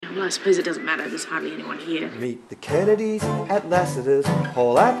Well, I suppose it doesn't matter. There's hardly anyone here. Meet the Kennedys at Lassiter's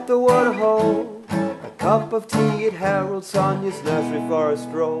Hall at the Waterhole. A cup of tea at Harold Sonia's nursery for a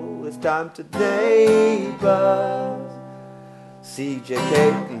stroll. It's time to neighbours. CJ,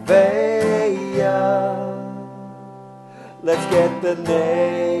 Kate and Vaya. Let's get the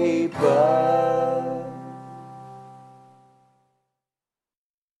neighbours.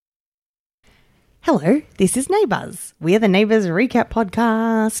 Hello, this is Neighbours. We are the Neighbours Recap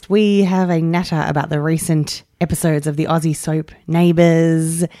Podcast. We have a natter about the recent episodes of the Aussie soap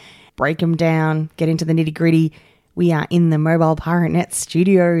Neighbours, break them down, get into the nitty gritty. We are in the Mobile Pirate Net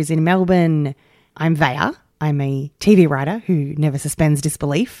studios in Melbourne. I'm Vaya. I'm a TV writer who never suspends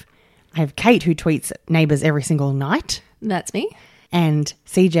disbelief. I have Kate, who tweets Neighbours every single night. That's me. And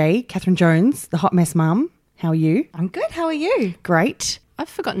CJ, Catherine Jones, the hot mess mum. How are you? I'm good. How are you? Great. I've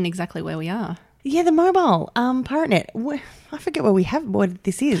forgotten exactly where we are. Yeah, the mobile Pirate Net. I forget what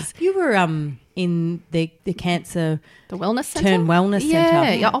this is. You were in the cancer... The wellness centre? Wellness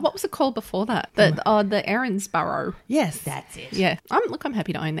centre. Yeah. Oh, what was it called before that? The Erinsborough. Yes. That's it. Yeah. I'm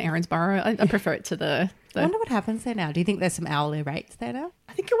happy to own the Erinsborough. I prefer it to the... I wonder what happens there now. Do you think there's some hourly rates there now?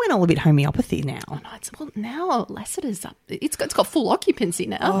 I think it went all a bit homeopathy now. No, now Lassiter's up. It's got full occupancy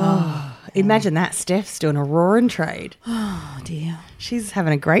now. Oh, imagine that. Steph's doing a roaring trade. Oh, dear. She's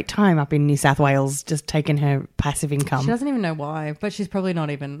having a great time up in New South Wales, just taking her passive income. She doesn't even know why, but she's probably not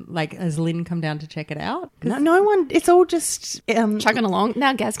even, has Lynn come down to check it out? No one, it's all just... chugging along.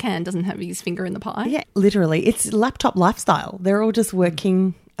 Now Gazcan doesn't have his finger in the pie. Yeah, literally. It's laptop lifestyle. They're all just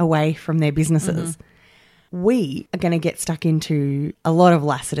working away from their businesses. Mm-hmm. We are going to get stuck into a lot of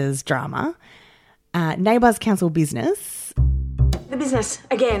Lassiter's drama. Neighbours Council business. The business,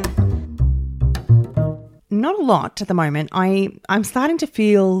 again. Not a lot at the moment. I'm starting to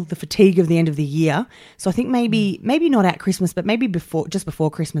feel the fatigue of the end of the year. So I think maybe not at Christmas, but maybe just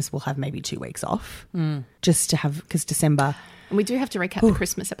before Christmas we'll have maybe 2 weeks off. Just to have, because December... And we do have to recap the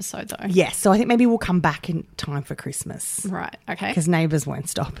Christmas episode though. Yes, so I think maybe we'll come back in time for Christmas. Right, okay. Because Neighbours won't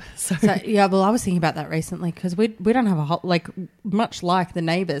stop. So yeah, well, I was thinking about that recently because we don't have much like the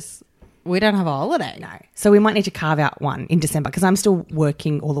Neighbours, we don't have a holiday. No. So we might need to carve out one in December because I'm still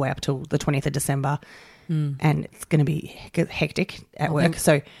working all the way up till the 20th of December and it's going to be hectic at work.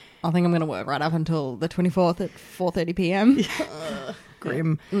 So I think I'm going to work right up until the 24th at 4:30 p.m.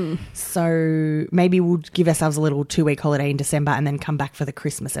 Grim. So maybe we'll give ourselves a little 2-week holiday in December and then come back for the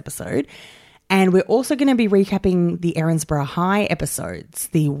Christmas episode. And we're also going to be recapping the Erinsborough High episodes,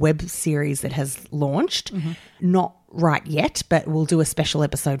 the web series that has launched. Not right yet, but we'll do a special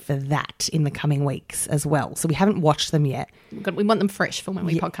episode for that in the coming weeks as well. So we haven't watched them yet. We want them fresh for when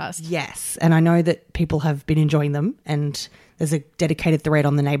we podcast. Yes. And I know that people have been enjoying them and there's a dedicated thread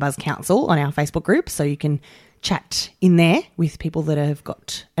on the Neighbours Council on our Facebook group, so you can chat in there with people that have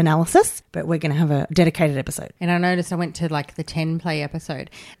got analysis, but we're going to have a dedicated episode. And I noticed I went to the 10 Play episode.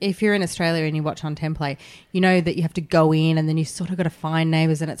 If you're in Australia and you watch on 10 Play, you know that you have to go in and then you sort of got to find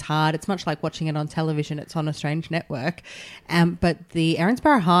Neighbours and it's hard. It's much like watching it on television. It's on a strange network. But the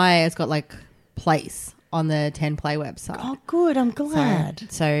Erinsborough High has got place on the 10 Play website. Oh, good. I'm glad.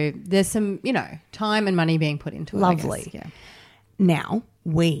 So there's some, time and money being put into it. Lovely. I guess. Yeah. Now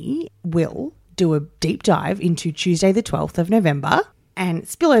we will do a deep dive into Tuesday the 12th of November and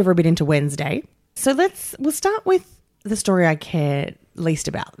spill over a bit into Wednesday. So we'll start with the story I care least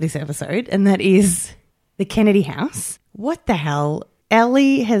about this episode, and that is the Kennedy house. What the hell?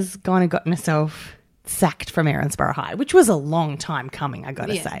 Ellie has gone and gotten herself sacked from Erinsborough High, which was a long time coming, I got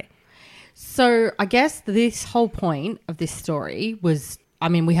to say. So I guess this whole point of this story was,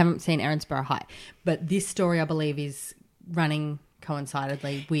 we haven't seen Erinsborough High, but this story I believe is running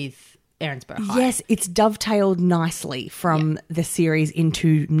coincidentally with Erinsborough High. Yes, it's dovetailed nicely from the series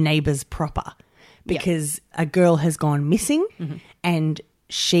into Neighbours proper because a girl has gone missing and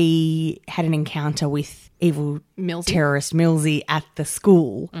she had an encounter with evil terrorist Millsy at the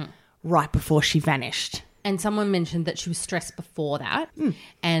school right before she vanished. And someone mentioned that she was stressed before that.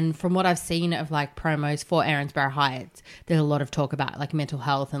 And from what I've seen of promos for Erinsborough High, there's a lot of talk about mental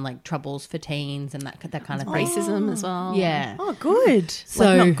health and troubles for teens and that kind of thing. Racism as well. Yeah. Oh, good.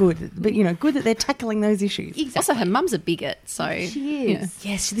 So not good, but good that they're tackling those issues. Exactly. Also, her mum's a bigot, so she is.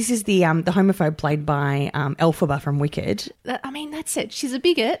 Yes, this is the homophobe played by Elphaba from Wicked. That's it. She's a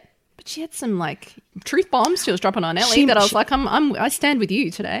bigot. But she had some truth bombs she was dropping on Ellie that I was I stand with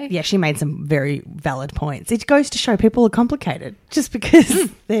you today. Yeah, she made some very valid points. It goes to show people are complicated. Just because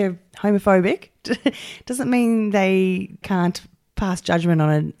they're homophobic doesn't mean they can't pass judgment on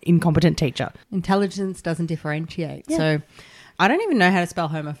an incompetent teacher. Intelligence doesn't differentiate. Yeah. So I don't even know how to spell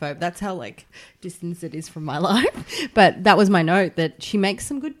homophobe. That's how like distant it is from my life. But that was my note, that she makes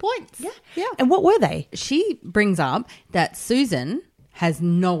some good points. Yeah. And what were they? She brings up that Susan has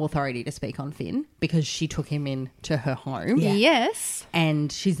no authority to speak on Finn because she took him into her home. Yes.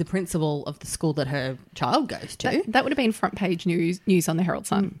 And she's the principal of the school that her child goes to. That would have been front page news on the Herald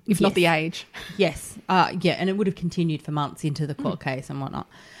Sun, if not The Age. Yes. And it would have continued for months into the court case and whatnot.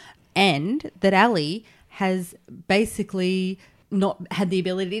 And that Ali has basically not had the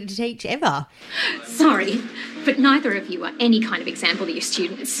ability to teach ever. Sorry, but neither of you are any kind of example to your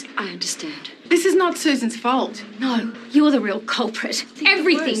students. I understand. This is not Susan's fault. No, you're the real culprit.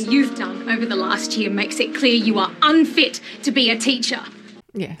 Everything you've done over the last year makes it clear you are unfit to be a teacher.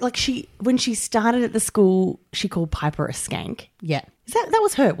 Yeah. Like when she started at the school, she called Piper a skank. Yeah. That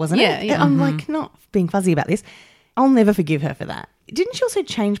was her, wasn't it? Yeah. I'm like not being fuzzy about this. I'll never forgive her for that. Didn't she also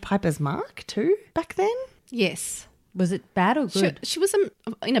change Piper's mark too back then? Yes. Was it bad or good? She was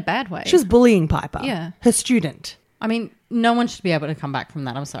in a bad way. She was bullying Piper. Yeah. Her student. I mean, no one should be able to come back from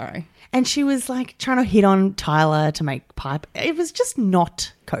that. I'm sorry. And she was like trying to hit on Tyler to make Piper. It was just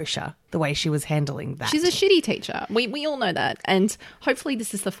not kosher the way she was handling that. She's a shitty teacher. We all know that. And hopefully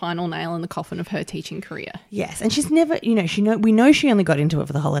this is the final nail in the coffin of her teaching career. Yes, and she's never, we know she only got into it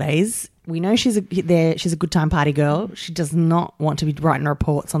for the holidays. We know she's a good time party girl. She does not want to be writing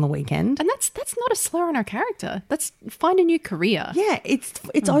reports on the weekend. And that's not a slur on her character. That's find a new career. Yeah,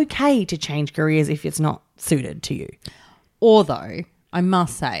 it's okay to change careers if it's not suited to you. Although, I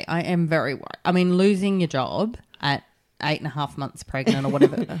must say, I am very worried. I mean, losing your job at 8.5 months pregnant or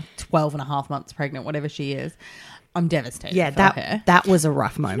whatever, 12.5 months pregnant, whatever she is, I'm devastated for her. That was a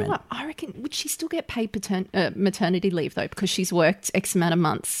rough moment. You know what? I reckon, would she still get paid maternity leave though? Because she's worked X amount of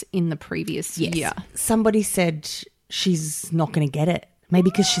months in the previous year. Somebody said she's not going to get it. Maybe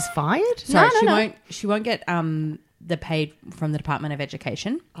because she's fired? Sorry, No. she won't get the paid from the Department of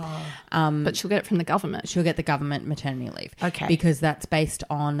Education. But she'll get it from the government. She'll get the government maternity leave. Okay. Because that's based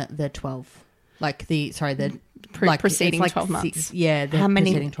on the 12, preceding it's 12 months. The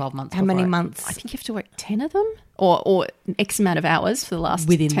preceding 12 months. How many before it. months? I think you have to work 10 of them or X amount of hours for the last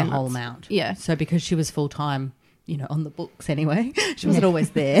Within 10 the whole months. amount. Yeah. So because she was full-time, on the books anyway, she wasn't always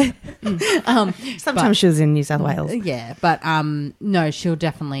there. Sometimes she was in New South Wales. Yeah, but no, she'll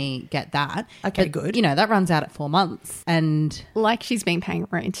definitely get that. Okay, But, good. that runs out at 4 months. And Like she's been paying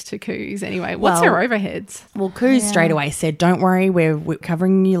rent to Coos anyway. What's her overheads? Well, Coos straight away said, don't worry, we're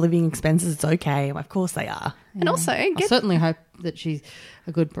covering your living expenses. It's okay. Of course they are. And also I certainly hope that she's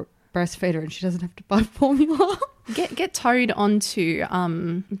a good breastfeeder and she doesn't have to buy formula. get towed onto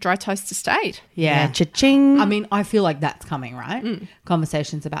Dry Toast Estate. Yeah, cha-ching. I mean, I feel like that's coming, right?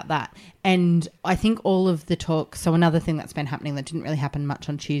 Conversations about that. And I think all of the talk, so another thing that's been happening that didn't really happen much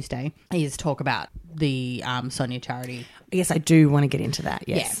on Tuesday is talk about the Sonia charity. Yes, I do want to get into that,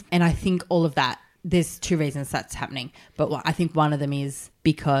 yes. Yeah. And I think all of that, there's two reasons that's happening. But I think one of them is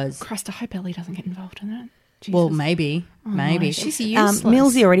because... Christ, I hope Ellie doesn't get involved in it. Jesus. Well, maybe. No, she's useless.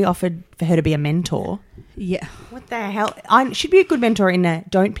 Millsy already offered for her to be a mentor. Yeah. What the hell? She'd be a good mentor in a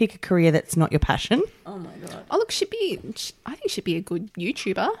don't pick a career that's not your passion. Oh, my God. Oh, look, I think she'd be a good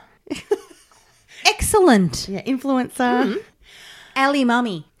YouTuber. Excellent. Yeah, influencer. Ali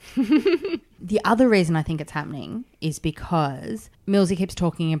Mummy. The other reason I think it's happening is because Millsy keeps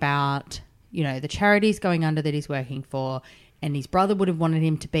talking about, the charities going under that he's working for, and his brother would have wanted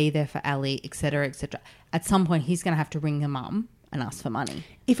him to be there for Ali, etc., etc. At some point, he's going to have to ring her mum and ask for money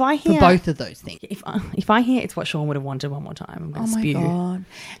If I for hear both of those things. if I hear it's what Sean would have wanted one more time, I'm going to spew. God!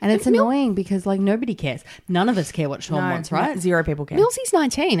 And it's annoying because nobody cares. None of us care what Sean wants, right? Zero people care. Millsy's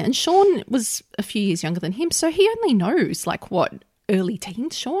 19 and Sean was a few years younger than him, so he only knows what early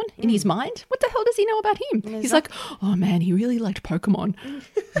teens Sean in his mind. What the hell does he know about him? He's like, oh man, he really liked Pokemon.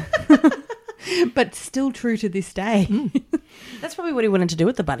 But still true to this day. That's probably what he wanted to do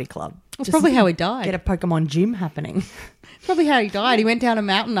at the Buddy Club. That's probably how he died. Get a Pokemon gym happening. Probably how he died. He went down a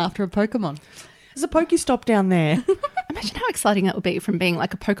mountain after a Pokemon. There's a Pokestop down there. Imagine how exciting that would be from being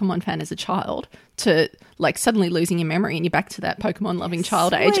like a Pokemon fan as a child to suddenly losing your memory and you're back to that Pokemon loving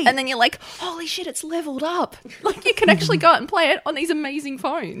child age. And then you're like, holy shit, it's leveled up. You can actually go out and play it on these amazing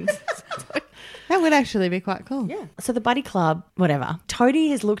phones. That would actually be quite cool. Yeah. So the Buddy Club, whatever. Toadie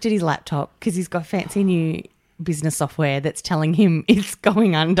has looked at his laptop because he's got fancy new business software that's telling him it's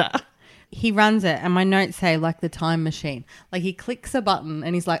going under. He runs it, and my notes say the time machine. He clicks a button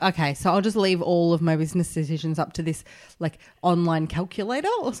and he's like, okay, so I'll just leave all of my business decisions up to this online calculator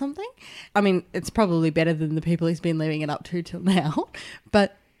or something. I mean, it's probably better than the people he's been leaving it up to till now.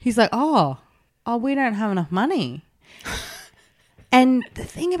 But he's like, oh, we don't have enough money. And the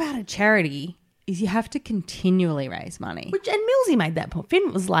thing about a charity is you have to continually raise money. And Millsy made that point.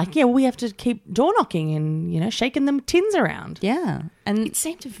 Finn was like, yeah, we have to keep door knocking and, shaking them tins around. Yeah. And It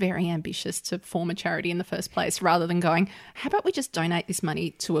seemed very ambitious to form a charity in the first place rather than going, how about we just donate this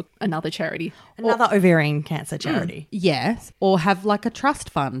money to another charity? Another ovarian cancer charity. yes, or have like a trust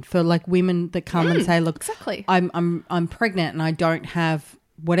fund for like women that come and say, look, exactly. I'm pregnant and I don't have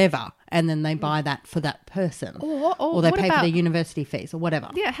whatever, and then they buy that for that person, Or they what pay for about- their university fees or whatever.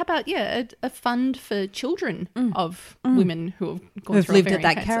 Yeah, how about a fund for children of women who have gone Who've through lived at ovarian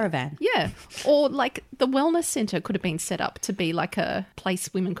that cancer. caravan. Yeah, or like the wellness centre could have been set up to be like a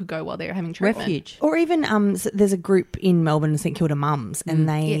place women could go while they're having treatment. Refuge. Or even there's a group in Melbourne, St Kilda Mums, and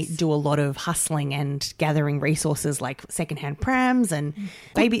they Yes. do a lot of hustling and gathering resources like secondhand prams and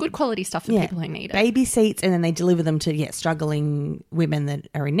Good quality stuff for people who need it. baby seats, and then they deliver them to struggling women that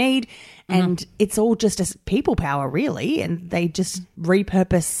are in need. And it's all just as people power, really, and they just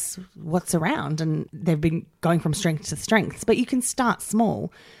repurpose what's around, and they've been going from strength to strength. But you can start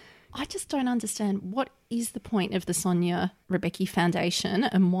small. I just don't understand what is the point of the Sonia Rebecca Foundation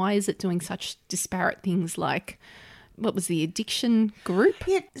and why is it doing such disparate things like what was the addiction group?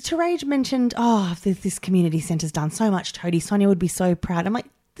 Yeah, Terage mentioned, this community centre's done so much, Toadie. Sonia would be so proud. I'm like,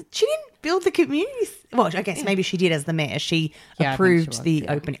 she didn't build the community. Well, I guess maybe she did as the mayor. She Yeah, I think she approved was, the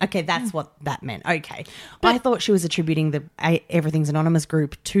opening. Okay, that's what that meant. Okay. I thought she was attributing the Everything's Anonymous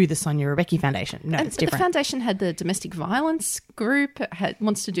group to the Sonia Rebecca Foundation. No, it's But the different. foundation had the domestic violence group,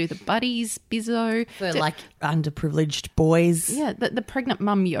 wants to do the buddies, Bizzo. For like underprivileged boys. Yeah, the pregnant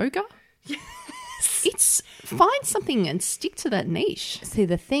mum yoga. It's find something and stick to that niche. See,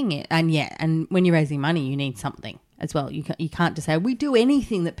 the thing is, and when you're raising money, you need something as well. You can't just say, we do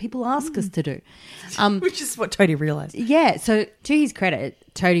anything that people ask us to do. Which is what Toadie realised. Yeah, so to his credit,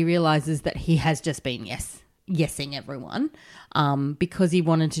 Toadie realises that he has just been yesing everyone because he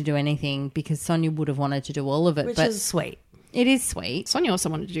wanted to do anything, because Sonia would have wanted to do all of it. Which but is sweet. it is sweet. Sonia also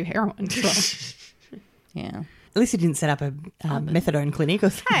wanted to do heroin as well. Yeah. At least he didn't set up a methadone clinic or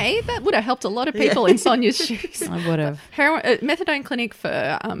something. Hey, that would have helped a lot of people in Sonia's shoes. I would have. Methadone clinic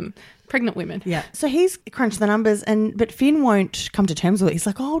for pregnant women. Yeah. So he's crunched the numbers, but Finn won't come to terms with it. He's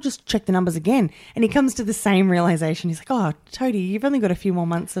like, I'll just check the numbers again. And he comes to the same realisation. He's like, oh, Toadie, you've only got a few more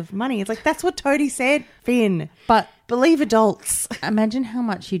months of money. It's like, that's what Toadie said, Finn. But Believe adults. imagine how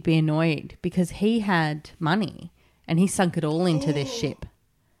much he'd be annoyed because he had money and he sunk it all into this ship.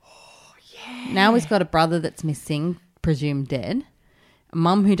 Now he's got a brother that's missing, presumed dead. A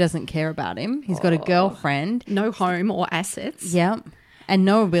mum who doesn't care about him. He's got a girlfriend. No home or assets. Yeah. And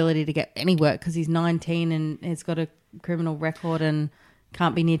no ability to get any work because he's 19 and has got a criminal record and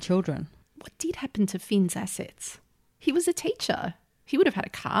can't be near children. What did happen to Finn's assets? He was a teacher. He would have had a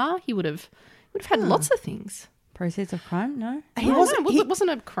car. He would have had lots of things. Proceeds of crime? No. It wasn't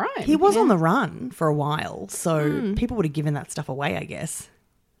a crime. He was on the run for a while, so people would have given that stuff away, I guess.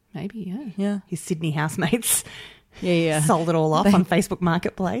 Maybe, yeah. Yeah. His Sydney housemates Yeah. sold it all off on Facebook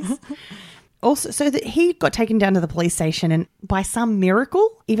Marketplace. Also, so that he got taken down to the police station, and by some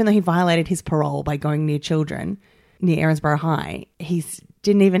miracle, even though he violated his parole by going near children near Erinsborough High, he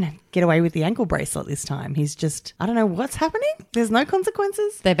didn't even get away with the ankle bracelet this time. He's just, I don't know what's happening. There's no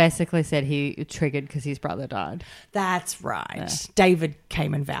consequences. They basically said he triggered because his brother died. That's right. David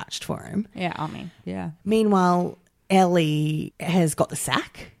came and vouched for him. Yeah, I mean, yeah. Meanwhile, Ellie has got the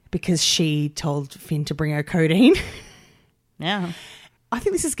sack because she told Finn to bring her codeine. Yeah. I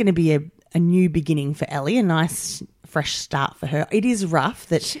think this is going to be a new beginning for Ellie, a nice fresh start for her. It is rough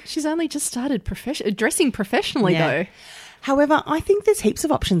that She's only just started dressing professionally, Yeah. though. However, I think there's heaps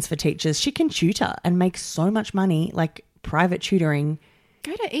of options for teachers. She can tutor and make so much money, like private tutoring.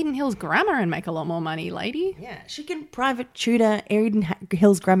 Go to Eden Hills Grammar and make a lot more money, lady. Yeah, she can private tutor Eden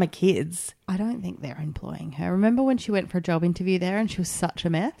Hills Grammar kids. I don't think they're employing her. Remember when she went for a job interview there and she was such a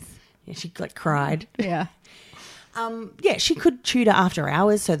mess? Yeah, she cried. Yeah. Yeah, she could tutor after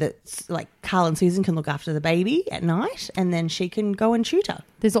hours so that like Carl and Susan can look after the baby at night, and then she can go and tutor.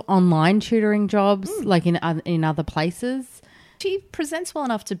 There's online tutoring jobs like in other places. She presents well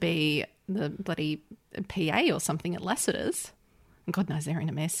enough to be the bloody PA or something at Lassiter's. And God knows they're in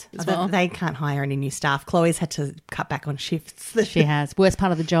a mess as well. They can't hire any new staff. Chloe's had to cut back on shifts. She has. Worst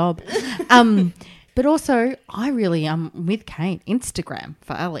part of the job. But also, I really am with Kate. Instagram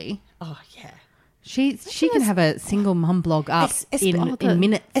for Ellie. Oh, yeah. She can have a single mum blog up in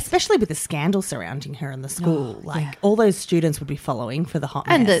minutes. Especially with the scandal surrounding her in the school. All those students would be following for the hot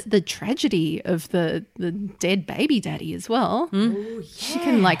And mess. the tragedy of the dead baby daddy as well. She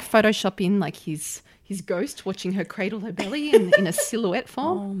can like Photoshop in like his ghost watching her cradle her belly in a silhouette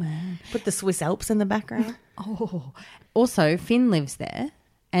form. Oh, man. Put the Swiss Alps in the background. Oh. Also, Finn lives there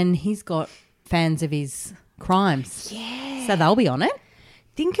and he's got fans of his crimes. Yeah. So they'll be on it.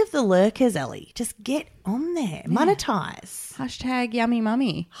 Think of the lurkers, Ellie. Just get on there. Monetize. Hashtag yummy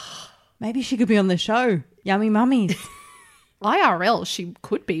mummy. Maybe she could be on the show. Yummy mummies. IRL, she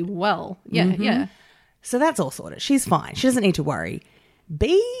could be well. Yeah, yeah. So that's all sorted. She's fine. She doesn't need to worry.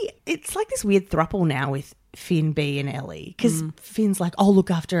 B, it's like this weird throuple now with Finn, B, and Ellie. Because Finn's like, I'll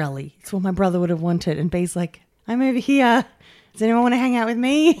look after Ellie. It's what my brother would have wanted. And B's like, I'm over here. Does anyone want to hang out with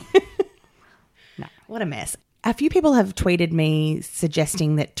me? No. What a mess. A few people have tweeted me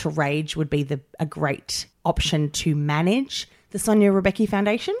suggesting that Terage would be a great option to manage the Sonia Rebecca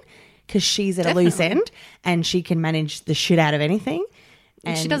Foundation because she's at a loose end and she can manage the shit out of anything.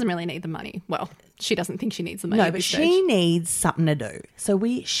 And she doesn't really need the money. Well, she doesn't think she needs the money. No, but she needs something to do. So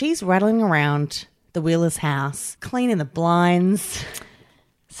she's rattling around the Wheelers' house, cleaning the blinds.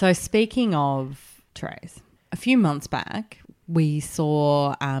 So speaking of Therese, a few months back, we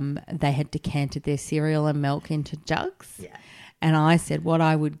saw they had decanted their cereal and milk into jugs. Yeah. And I said what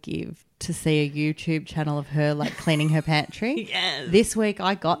I would give to see a YouTube channel of her like cleaning her pantry. Yes. This week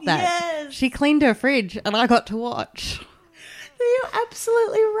I got that. Yes. She cleaned her fridge and I got to watch. You're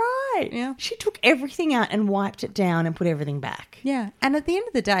absolutely right. Yeah. She took everything out and wiped it down and put everything back. Yeah. And at the end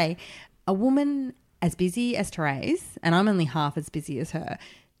of the day, a woman as busy as Therese, and I'm only half as busy as her,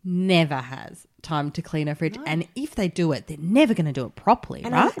 never has time to clean her fridge. No. And if they do it, they're never going to do it properly,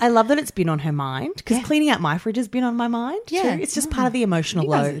 and right? I love that it's been on her mind because cleaning out my fridge has been on my mind too. It's just part of the emotional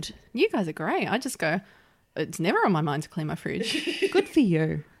load. You guys are great. I just go, it's never on my mind to clean my fridge. Good for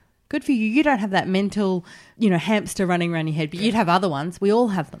you. Good for you. You don't have that mental, hamster running around your head, but you'd have other ones. We all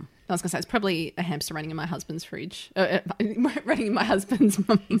have them. I was going to say, it's probably a hamster running in my husband's fridge. Running in my husband's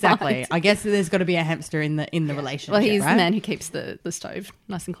Exactly. mind. I guess there's got to be a hamster in the relationship. Well, he's right? the man who keeps the stove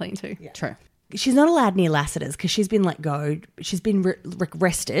nice and clean too. Yeah. True. She's not allowed near Lassiter's because she's been let go. She's been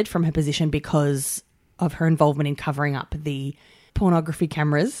arrested from her position because of her involvement in covering up the pornography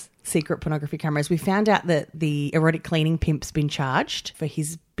cameras, secret pornography cameras. We found out that the erotic cleaning pimp's been charged for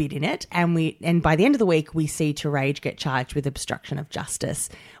his bid in it, and by the end of the week we see Terage get charged with obstruction of justice,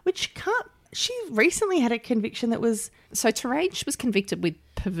 which can't. She recently had a conviction that was... So Terage was convicted with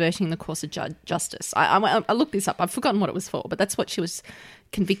perverting the course of justice. I looked this up. I've forgotten what it was for, but that's what she was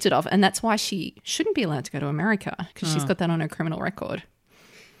convicted of, and that's why she shouldn't be allowed to go to America because she's got that on her criminal record.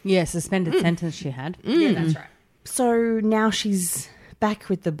 Yeah, suspended sentence she had. Yeah, that's right. So now she's back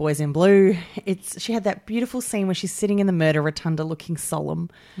with the boys in blue. She had that beautiful scene where she's sitting in the murder rotunda looking solemn.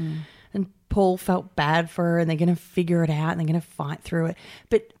 And Paul felt bad for her and they're going to figure it out and they're going to fight through it.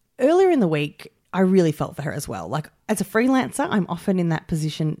 But earlier in the week, I really felt for her as well. Like as a freelancer, I'm often in that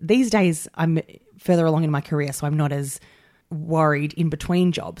position. These days, I'm further along in my career, so I'm not as worried in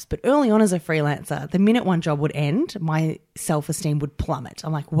between jobs. But early on as a freelancer, the minute one job would end, my self-esteem would plummet.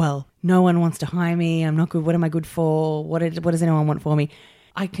 I'm like, well, no one wants to hire me. I'm not good. What am I good for? What does anyone want for me?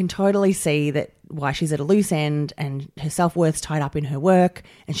 I can totally see that why she's at a loose end and her self-worth's tied up in her work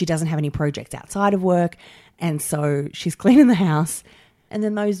and she doesn't have any projects outside of work. And so she's cleaning the house and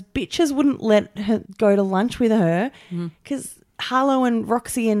then those bitches wouldn't let her go to lunch with her because Harlow and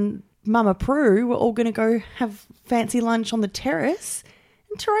Roxy and Mama Prue were all going to go have fancy lunch on the terrace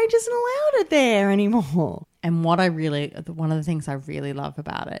and Terage isn't allowed it there anymore. And one of the things I really love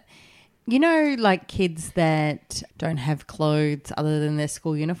about it, like kids that don't have clothes other than their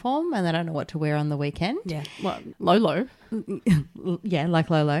school uniform and they don't know what to wear on the weekend. Yeah. Well, Lolo. Yeah, like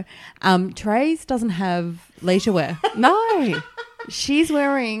Lolo. Therese doesn't have leisure wear. No. She's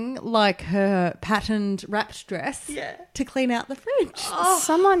wearing like her patterned wrapped dress to clean out the fridge.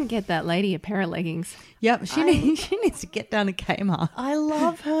 Someone get that lady a pair of leggings. Yep, she needs to get down to Kmart. I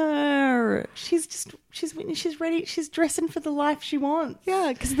love her. She's ready. She's dressing for the life she wants.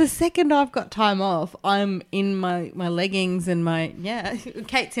 Yeah, because the second I've got time off, I'm in my leggings and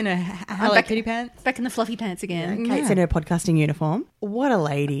Kate's in her Hello Kitty pants. Back in the fluffy pants again. Kate's in her podcasting uniform. What a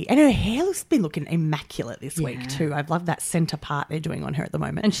lady. And her hair's been looking immaculate this week too. I've loved that centre part they're doing on her at the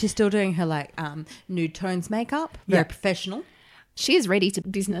moment. And she's still doing her nude tones makeup. Very professional. She is ready to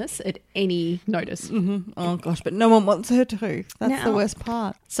business at any notice. Mm-hmm. Oh, gosh, but no one wants her to. That's the worst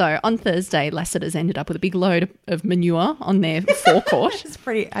part. So on Thursday, Lassiter's ended up with a big load of manure on their forecourt. It's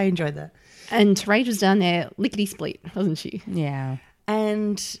pretty. I enjoyed that. And Terage was down there lickety-split, wasn't she? Yeah.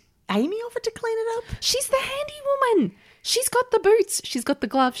 And Amy offered to clean it up. She's the handy woman. She's got the boots, she's got the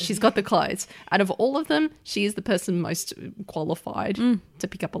gloves, she's got the clothes. Out of all of them, she is the person most qualified to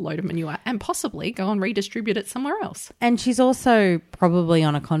pick up a load of manure and possibly go and redistribute it somewhere else. And she's also probably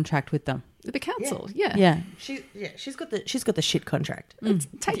on a contract with them. The council, yeah. Yeah. She's got the shit contract.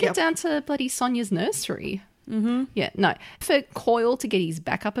 Take it down to bloody Sonia's nursery. Yeah, no. For Coyle to get his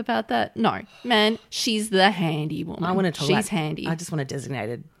back up about that, no. Man, she's the handy woman. I want to talk She's about, handy. I just want a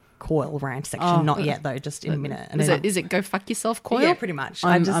designated Coyle rant section. Not yet, though, just in a minute. And Is it go fuck yourself, Coyle? Yeah, pretty much.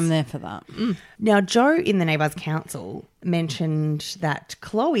 I'm there for that. Now, Joe in the Neighbours Council mentioned that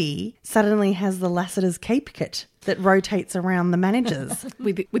Chloe suddenly has the Lassiter's cape kit that rotates around the managers.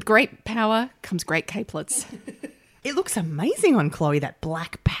 With great power comes great capelets. It looks amazing on Chloe, that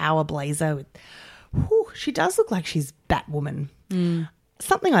black power blazer. Whew, she does look like she's Batwoman.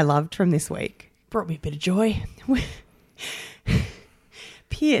 Something I loved from this week, brought me a bit of joy.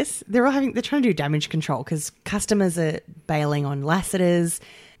 Pierce, they're trying to do damage control because customers are bailing on Lassiter's.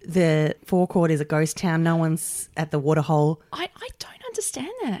 The forecourt is a ghost town. No one's at the waterhole. I don't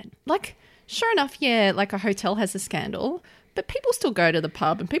understand that. Like, sure enough, yeah, like a hotel has a scandal, but people still go to the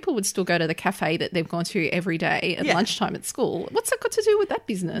pub and people would still go to the cafe that they've gone to every day at lunchtime at school. What's that got to do with that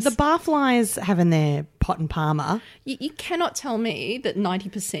business? The barflies having their pot and palmer. You cannot tell me that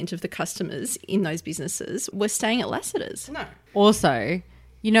 90% of the customers in those businesses were staying at Lassiter's. No. Also,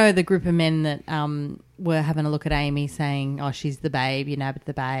 you know the group of men that were having a look at Amy saying, oh, she's the babe, you nabbed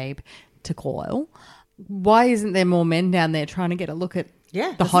the babe, to Coyle. Why isn't there more men down there trying to get a look at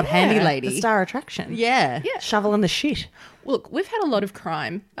the hot handy lady? The star attraction. Yeah. Shoveling the shit. Look, we've had a lot of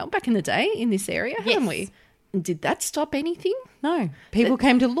crime back in the day in this area, haven't we? And did that stop anything? No. People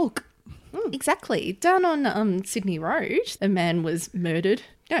came to look. Exactly. Down on Sydney Road, a man was murdered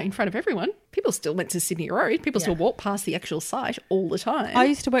in front of everyone. People still went to Sydney Road. People still walk past the actual site all the time. I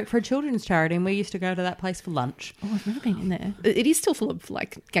used to work for a children's charity and we used to go to that place for lunch. Oh, I've never been in there. It is still full of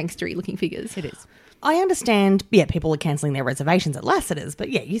like gangstery looking figures. It is. I understand, people are cancelling their reservations at Lassiter's, but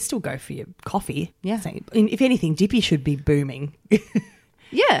you still go for your coffee. Yeah. So, if anything, Dippy should be booming.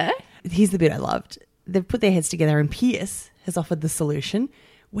 Yeah. Here's the bit I loved. They've put their heads together and Pierce has offered the solution.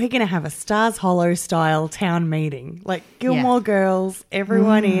 We're going to have a Stars Hollow style town meeting. Like Gilmore Girls,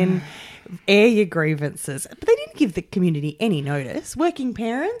 everyone in, air your grievances. But they didn't give the community any notice. Working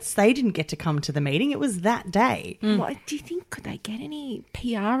parents, they didn't get to come to the meeting. It was that day. Well, do you think, could they get any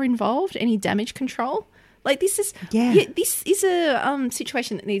PR involved? Any damage control? Like this is this is a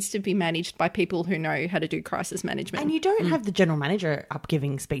situation that needs to be managed by people who know how to do crisis management. And you don't have the general manager up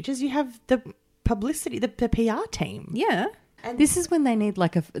giving speeches. You have the publicity, the PR team. Yeah. And this is when they need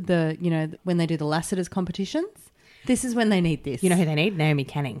when they do the Lassiter's competitions. This is when they need this. You know who they need? Naomi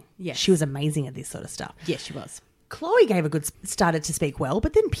Canning. Yes. She was amazing at this sort of stuff. Yes, she was. Chloe gave started to speak well,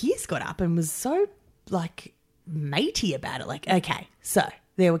 but then Pierce got up and was so, matey about it. Like, okay, so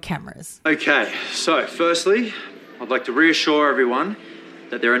there were cameras. Okay, so firstly, I'd like to reassure everyone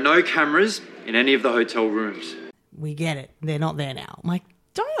that there are no cameras in any of the hotel rooms. We get it. They're not there now. I'm like,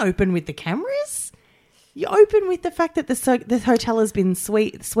 don't open with the cameras. You open with the fact that the hotel has been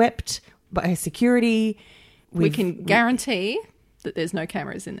swept by security. We can guarantee that there's no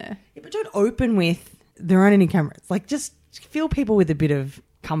cameras in there. Yeah, but don't open with there aren't any cameras. Like, just fill people with a bit of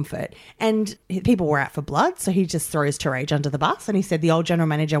comfort. And people were out for blood, so he just throws Terage under the bus. And he said the old general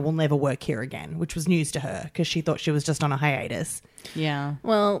manager will never work here again, which was news to her because she thought she was just on a hiatus. Yeah.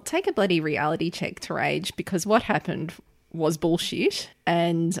 Well, take a bloody reality check, Terage, because what happened was bullshit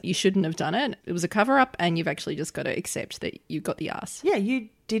and you shouldn't have done it. It was a cover-up and you've actually just got to accept that you got the arse. Yeah, you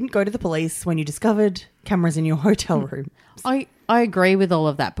didn't go to the police when you discovered cameras in your hotel room. I agree with all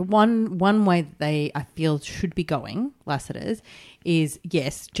of that, but one way that I feel should be going, Lassiter's, is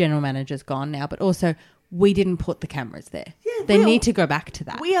yes, general manager's gone now, but also we didn't put the cameras there. Yeah, they need to go back to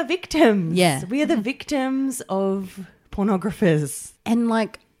that. We are victims. Yeah. We are the victims of pornographers. And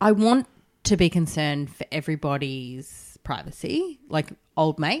I want to be concerned for everybody's privacy, like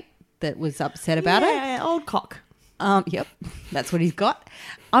old mate that was upset about it. Yeah, old cock. Yep, that's what he's got.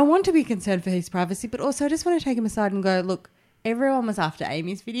 I want to be concerned for his privacy, but also I just want to take him aside and go, look, everyone was after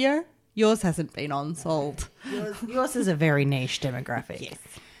Amy's video. Yours hasn't been unsold. Yours is a very niche demographic.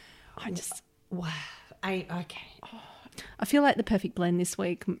 Yes. Okay. I feel like the perfect blend this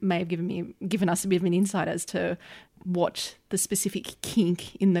week may have given us a bit of an insight as to what the specific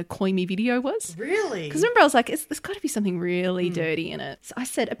kink in the Koimi video was. Really? Because remember, I was like, there's got to be something really dirty in it. So I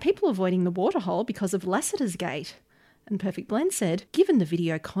said, are people avoiding the waterhole because of Lassiter's Gate? And Perfect Blend said, given the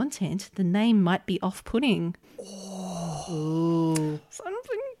video content, the name might be off-putting. Oh. So do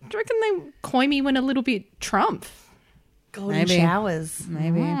you reckon Koimi went a little bit Trump? Golden Maybe. showers.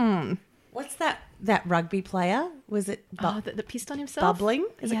 Maybe. What's that rugby player? Was it That pissed on himself? bubbling?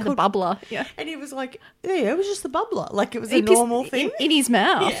 Is Yeah, it the called bubbler. Yeah. And he was like, yeah, it was just the bubbler. Like, it was He a pissed normal thing. in his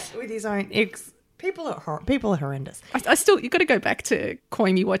mouth. Yeah, with his own people are horrendous. I still, you've got to go back to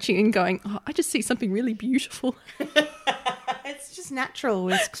Koimi watching and going, I just see something really beautiful. It's It's just natural.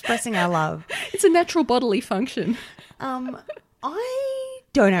 We're expressing our love. It's a natural bodily function. I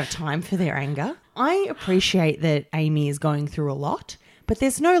don't have time for their anger. I appreciate that Amy is going through a lot, but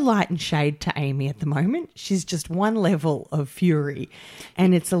there's no light and shade to Amy at the moment. She's just one level of fury,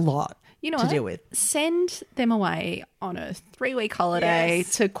 and it's a lot to deal with. Send them away on a 3-week holiday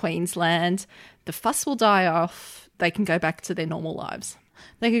to Queensland. The fuss will die off. They can go back to their normal lives.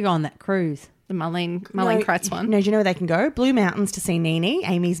 They could go on that cruise. The Marlene Kratz one. No, do you know where they can go? Blue Mountains to see Nene,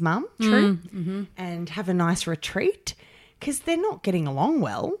 Amy's mum. True. And have a nice retreat because they're not getting along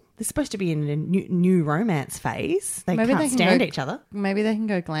well. They're supposed to be in a new romance phase. They can't stand each other. Maybe they can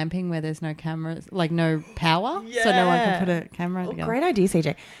go glamping where there's no cameras, like no power, so no one can put a camera together. Great idea,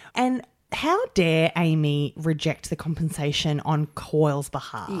 CJ. And how dare Amy reject the compensation on Coyle's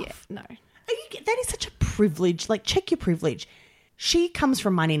behalf? Yeah, no. That is such a privilege. Like, check your privilege. She comes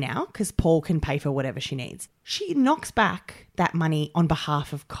from money now because Paul can pay for whatever she needs. She knocks back that money on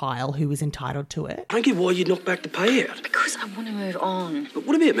behalf of Kyle, who is entitled to it. I don't get why you'd knock back the payout. Because I want to move on. But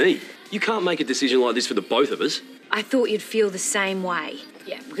what about me? You can't make a decision like this for the both of us. I thought you'd feel the same way.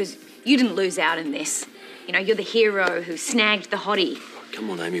 Yeah, because you didn't lose out in this. You know, you're the hero who snagged the hottie. Oh,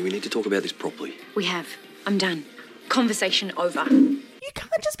 come on, Amy, we need to talk about this properly. We have. I'm done. Conversation over. You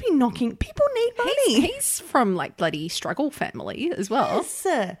can't just be knocking. People need money. He's from like bloody struggle family as well. Yes.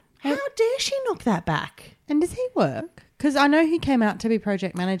 How dare she knock that back? And does he work? Because I know he came out to be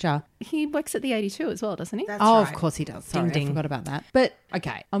project manager. He works at the 82 as well, doesn't he? That's Of right. course he does. Sorry, Ding, ding. I forgot about that. But,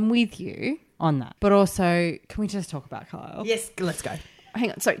 okay, I'm with you on that. But also, can we just talk about Kyle? Yes, let's go.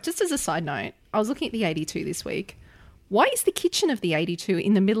 Hang on. So just as a side note, I was looking at the 82 this week. Why is the kitchen of the 82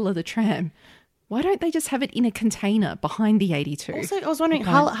 in the middle of the tram? Why don't they just have it in a container behind the 82? Also, I was wondering,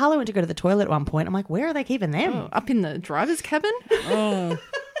 Harlow went to go to the toilet at one point. I'm like, where are they keeping them? Up in the driver's cabin?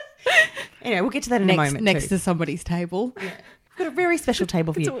 Anyway, we'll get to that in a moment. Next too. to somebody's table. We've got a very special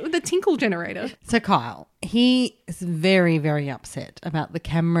table for you. The tinkle generator. So Kyle, he is very, very upset about the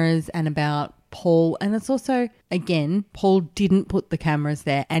cameras and about Paul. And it's also, again, Paul didn't put the cameras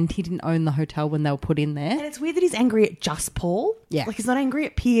there and he didn't own the hotel when they were put in there. And it's weird that he's angry at just Paul. Yeah. Like, he's not angry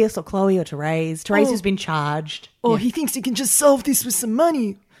at Pierce or Chloe or Therese. Therese who's been charged. Or he thinks he can just solve this with some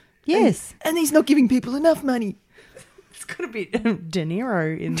money. Yes. And he's not giving people enough money. It's got to be De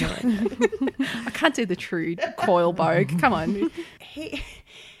Niro in there. I can't do the true Coyle Bogue. Come on.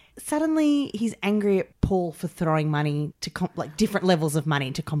 Suddenly, he's angry at Paul for throwing money to different levels of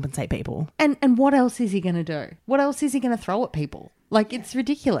money to compensate people. And what else is he going to do? What else is he going to throw at people? Like, it's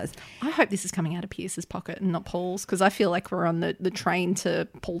ridiculous. I hope this is coming out of Pierce's pocket and not Paul's, because I feel like we're on the train to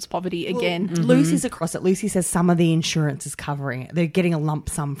Paul's poverty again. Lucy's across it. Lucy says some of the insurance is covering it. They're getting a lump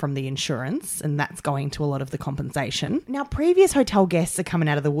sum from the insurance, and that's going to a lot of the compensation. Now, previous hotel guests are coming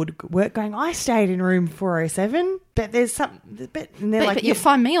out of the woodwork going, I stayed in room 407, but there's some... But you'll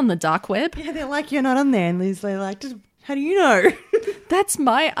find me on the dark web. Yeah, they're like, you're not on there. And they're like, how do you know? That's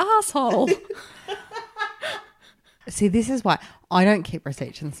my asshole. See, this is why I don't keep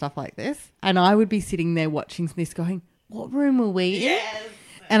receipts and stuff like this. And I would be sitting there watching this going, what room were we in? Yes.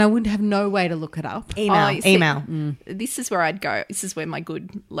 And I would have no way to look it up. Email. This is where I'd go. This is where my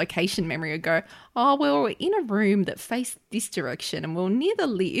good location memory would go. Oh, well, we're in a room that faced this direction and we're near the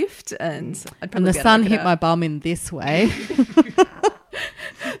lift. And I'd probably the sun hit my bum in this way.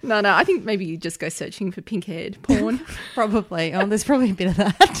 No, I think maybe you just go searching for pink-haired porn. Probably. Oh, there's probably a bit of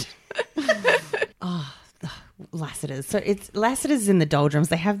that. Lassiter's. So it's Lassiter's in the doldrums.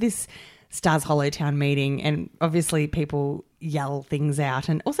 They have this Stars Hollow Town meeting and obviously people yell things out.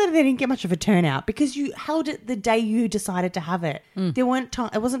 And also they didn't get much of a turnout because you held it the day you decided to have it. There weren't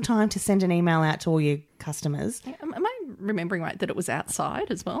it wasn't time to send an email out to all your customers. Am I remembering right that it was outside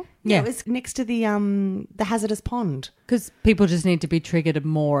as well? Yeah, it was next to the hazardous pond. Because people just need to be triggered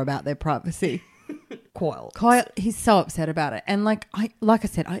more about their privacy. Coyle. He's so upset about it. And like I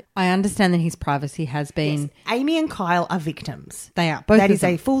said, I understand that his privacy has been... Yes. Amy and Kyle are victims. They are. Both that of is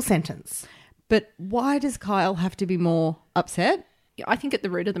them. a full sentence. But why does Kyle have to be more upset? I think at the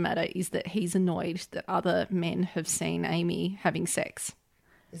root of the matter is that he's annoyed that other men have seen Amy having sex.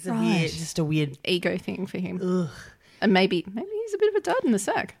 It's just a weird ego thing for him. Ugh. And maybe he's a bit of a dud in the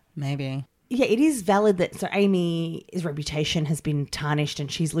sack. Maybe. Yeah, it is valid that so Amy's reputation has been tarnished and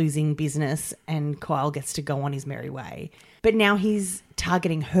she's losing business and Kyle gets to go on his merry way. But now he's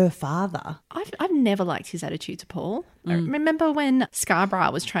targeting her father. I've never liked his attitude to Paul. I remember when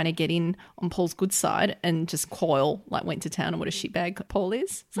Scarborough was trying to get in on Paul's good side and just Coyle went to town on what a shitbag Paul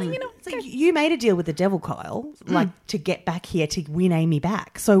is. So, So you made a deal with the devil, Kyle, to get back here to win Amy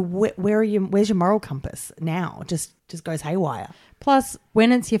back. So where's your moral compass now? Just goes haywire. Plus,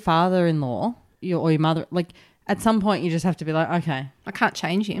 when it's your father-in-law or your mother, At some point, you just have to be like, okay, I can't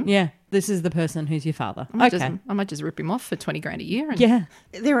change him. yeah, this is the person who's your father. I might, Okay. I might just rip him off for 20 grand a year. And Yeah.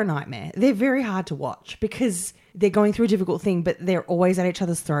 They're a nightmare. They're very hard to watch because they're going through a difficult thing, but they're always at each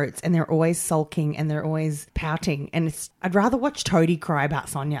other's throats and they're always sulking and they're always pouting. And I'd rather watch Toadie cry about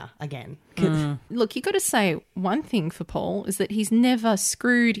Sonia again. Look, you got to say one thing for Paul is that he's never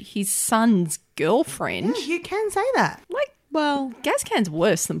screwed his son's girlfriend. You can say that. Like, Well, Gazcan's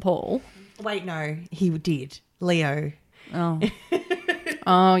worse than Paul. Wait, no, he did. Leo. oh,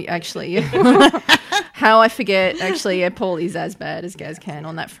 Oh, actually, how I forget. Actually, yeah, Paul is as bad as Gazcan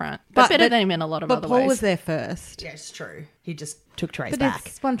on that front, but better than him in a lot of but other Paul ways. was there first. Yeah, it's true. He just took Therese But back.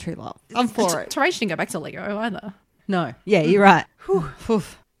 it's one true love. I'm for it. Teresh didn't go back to Lego either. No. Yeah, you're right.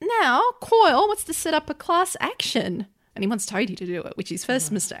 Oof. Now, Coyle wants to set up a class action, and he wants Toadie to do it, which is his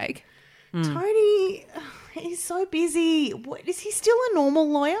first mistake. Tony, he's so busy. What, is he still a normal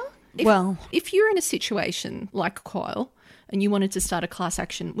lawyer? If you're in a situation like Coyle and you wanted to start a class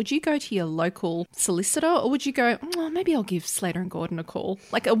action, would you go to your local solicitor or would you go, oh, maybe I'll give Slater and Gordon a call?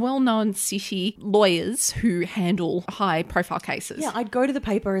 Like a well-known city lawyers who handle high-profile cases. Yeah, I'd go to the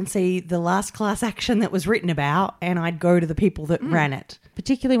paper and see the last class action that was written about, and I'd go to the people that ran it.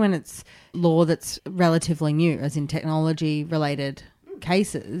 Particularly when it's law that's relatively new, as in technology-related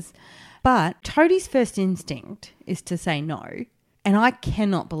cases. But Toadie's first instinct is to say no. And I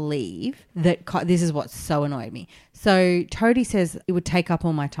cannot believe that this is what so annoyed me. So Toadie says it would take up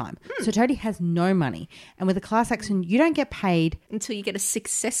all my time. So Toadie has no money. And with a class action, you don't get paid. Until you get a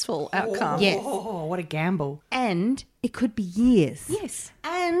successful outcome. Yes. Oh, what a gamble. And it could be years. Yes.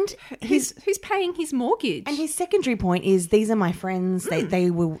 And Who's paying his mortgage? And his secondary point is, these are my friends.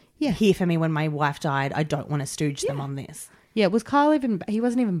 They were here for me when my wife died. I don't want to stooge them on this. Yeah, was Kyle even... He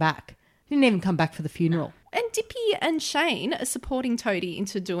wasn't even back. He didn't even come back for the funeral. And Dippy and Shane are supporting Toadie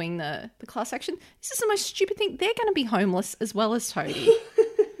into doing the class action. This is the most stupid thing. They're going to be homeless as well as Toadie.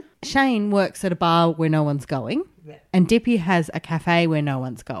 Shane works at a bar where no one's going. And Dippy has a cafe where no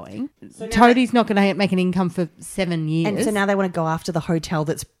one's going. So Toadie's not going to make an income for 7 years. And so now they want to go after the hotel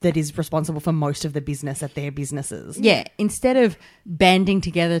that is responsible for most of the business at their businesses. Yeah, instead of banding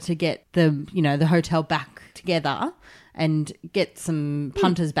together to get the hotel back together and get some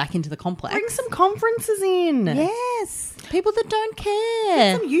punters back into the complex. Bring some conferences in. Yes, people that don't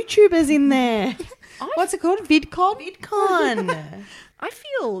care. Some YouTubers in there. What's it called? VidCon? VidCon. I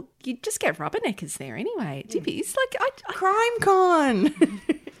feel you'd just get rubberneckers there anyway. Dippy's like, CrimeCon.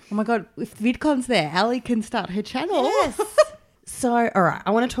 Oh my God, if VidCon's there, Ali can start her channel. Yes. So, all right,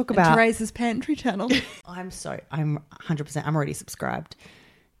 I want to talk about Theresa's Pantry channel. I'm 100%, I'm already subscribed.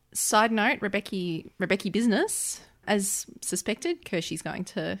 Side note, Rebecca Business, as suspected, Kershie's going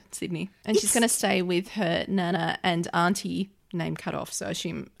to Sydney. And she's going to stay with her nana and auntie, name cut off, so I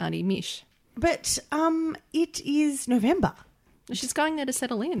assume Auntie Mish. But it is November. She's going there to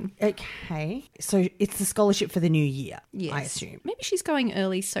settle in. Okay. So it's the scholarship for the new year, Yes. I assume. Maybe she's going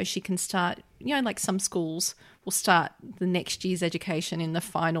early so she can start, like some schools will start the next year's education in the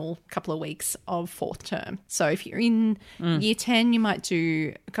final couple of weeks of fourth term. So if you're in year 10, you might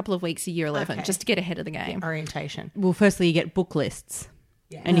do a couple of weeks of year 11 just to get ahead of the game. Orientation. Well, firstly, you get book lists.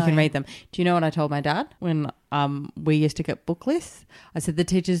 Yeah. And you can read them. Do you know what I told my dad when we used to get book lists? I said, the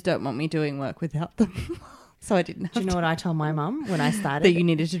teachers don't want me doing work without them. So I didn't have Do you know what I told my mum when I started? that you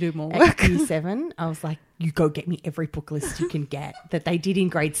needed to do more At work. year 7, I was like, you go get me every book list you can get that they did in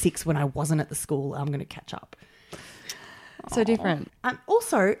grade 6 when I wasn't at the school. I'm going to catch up. So different.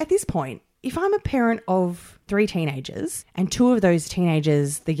 Also, at this point, if I'm a parent of 3 teenagers and 2 of those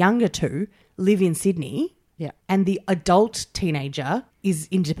teenagers, the younger 2, live in Sydney, and the adult teenager is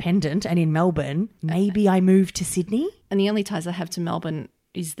independent and in Melbourne, maybe I move to Sydney. And the only ties I have to Melbourne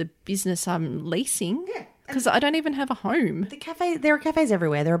is the business I'm leasing. Yeah. Because I don't even have a home. There are cafes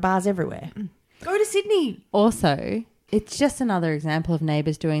everywhere. There are bars everywhere. Go to Sydney. Also, it's just another example of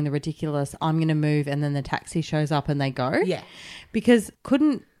neighbours doing the ridiculous, I'm going to move, and then the taxi shows up and they go. Yeah. Because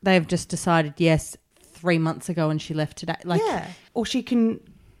couldn't they have just decided, yes, 3 months ago and she left today? Or she can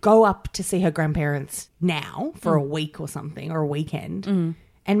go up to see her grandparents now for a week or something, or a weekend.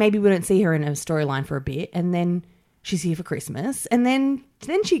 And maybe we don't see her in a storyline for a bit, and then she's here for Christmas, and then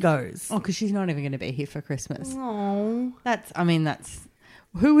she goes. Oh, because she's not even going to be here for Christmas. Oh. That's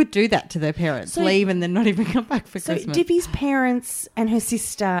who would do that to their parents? Leave and then not even come back for So Christmas. Dippy's parents and her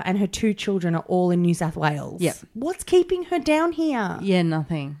sister and her 2 children are all in New South Wales. Yep. What's keeping her down here? Yeah,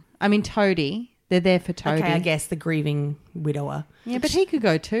 nothing. I mean, Toadie. They're there for Toadie. Okay, I guess the grieving widower. Yeah, but he could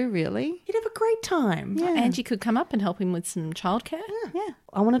go too, really. He'd have a great time. Yeah. Angie could come up and help him with some childcare. Yeah.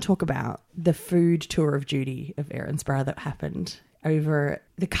 I want to talk about the food tour of duty of Erinsborough that happened. over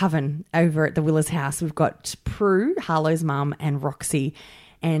the coven over at the Willis house. We've got Prue, Harlow's mum, and Roxy,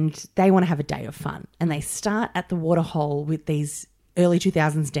 and they want to have a day of fun. And they start at the waterhole with these early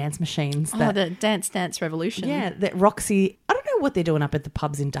 2000s dance machines. The Dance Revolution. Yeah, that Roxy, I don't know what they're doing up at the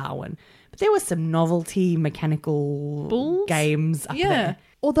pubs in Darwin, but there was some novelty mechanical Bulls? games up there.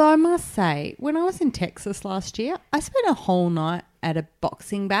 Although I must say, when I was in Texas last year, I spent a whole night at a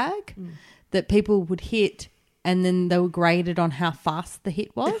boxing bag that people would hit, and then they were graded on how fast the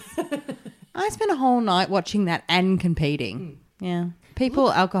hit was. I spent a whole night watching that and competing. Yeah.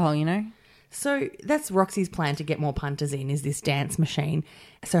 People, alcohol, you know. So that's Roxy's plan to get more punters in, is this dance machine.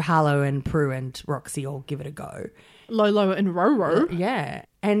 So Harlow and Prue and Roxy all give it a go. Lolo and Roro. Yeah.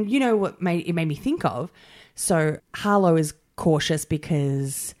 And you know what it made me think of? So Harlow is cautious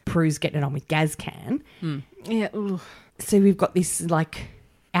because Prue's getting it on with Gazcan. Yeah. Ooh. So we've got this like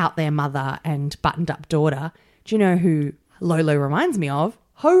out there mother and buttoned up daughter. Do you know who Lolo reminds me of?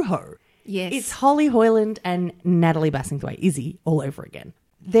 Ho-Ho. Yes. It's Holly Hoyland and Natalie Bassingthwaighte, Izzy, all over again.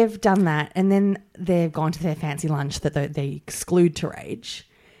 They've done that, and then they've gone to their fancy lunch that they exclude to rage.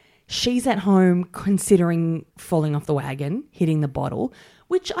 She's at home considering falling off the wagon, hitting the bottle,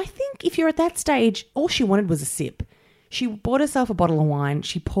 which I think if you're at that stage, all she wanted was a sip. She bought herself a bottle of wine,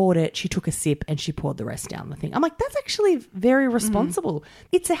 she poured it, she took a sip, and she poured the rest down the thing. I'm like, that's actually very responsible.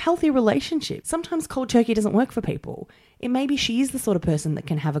 It's a healthy relationship. Sometimes cold turkey doesn't work for people. Maybe she is the sort of person that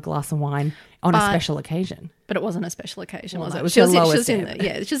can have a glass of wine on a special occasion. But it wasn't a special occasion, was no, it? it was She the was lowest in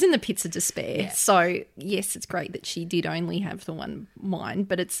ebb. she was in the pits of despair. Yeah. So, yes, it's great that she did only have the one wine,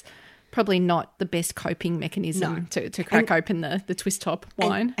 but it's probably not the best coping mechanism to crack open the twist top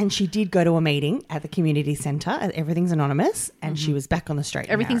wine. And she did go to a meeting at the community centre. Everything's anonymous, and she was back on the straight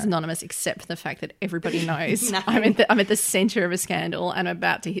and Everything's narrow. anonymous except for the fact that everybody knows I'm at the centre of a scandal and I'm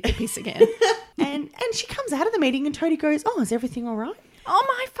about to hit the piss again. And she comes out of the meeting and Tony goes, "Oh, is everything all right?" Oh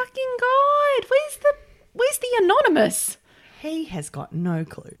my fucking God. Where's the anonymous? He has got no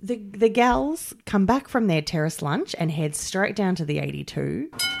clue. The gals come back from their terrace lunch and head straight down to the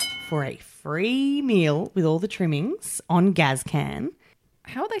 82 for a free meal with all the trimmings on Gazcan.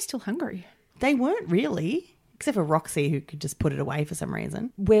 How are they still hungry? They weren't really, except for Roxy, who could just put it away for some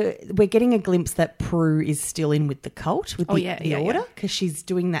reason. We're getting a glimpse that Prue is still in with the cult, with the order, because she's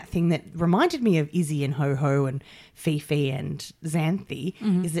doing that thing that reminded me of Izzy and Ho-Ho and Fifi and Xanthi,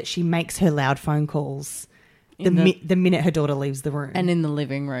 is that she makes her loud phone calls the minute her daughter leaves the room. And in the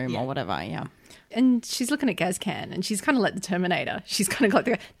living room or whatever, yeah. And she's looking at Gazcan and she's kind of like the Terminator. She's kind of got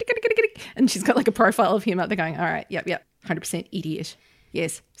the and she's got like a profile of him up there going, all right, yep, 100% idiot.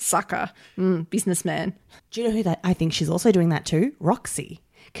 Yes, sucker, businessman. Do you know who I think she's also doing that too? Roxy.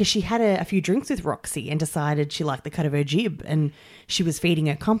 Because she had a few drinks with Roxy and decided she liked the cut of her jib, and she was feeding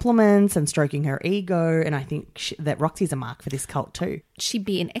her compliments and stroking her ego, and I think that Roxy's a mark for this cult too. She'd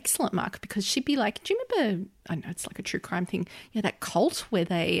be an excellent mark because she'd be like, do you remember, I know it's like a true crime thing, that cult where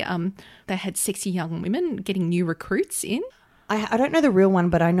they had sexy young women getting new recruits in? I don't know the real one,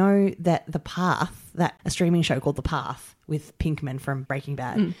 but I know that The Path, that a streaming show called The Path with Pinkman from Breaking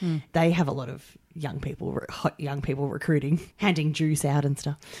Bad, they have a lot of hot young people recruiting, handing juice out and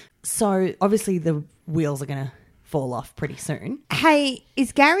stuff. So obviously the wheels are going to fall off pretty soon. Hey,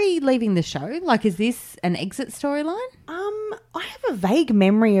 is Gary leaving the show? Like, is this an exit storyline? I have a vague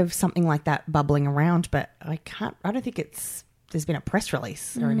memory of something like that bubbling around, but I don't think there's been a press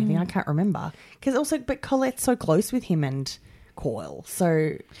release or anything. I can't remember. But Colette's so close with him and Coyle.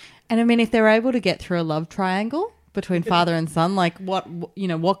 So, and I mean, if they're able to get through a love triangle between father and son, like what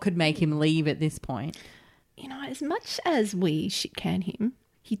could make him leave at this point? As much as we shit can him,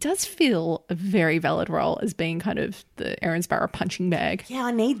 he does fill a very valid role as being kind of the Erinsborough punching bag. Yeah,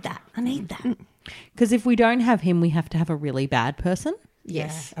 I need that. Because if we don't have him, we have to have a really bad person.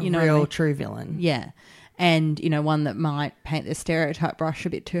 Yes, a real true villain. Yeah. And, one that might paint the stereotype brush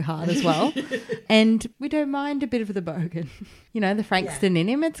a bit too hard as well. And we don't mind a bit of the bogan. The Frankston in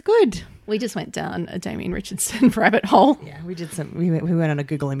him, it's good. We just went down a Damien Richardson rabbit hole. Yeah, we did we went on a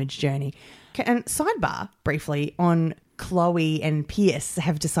Google image journey. Okay, and sidebar, briefly, on Chloe and Pierce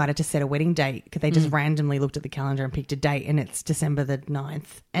have decided to set a wedding date because they just randomly looked at the calendar and picked a date, and it's December the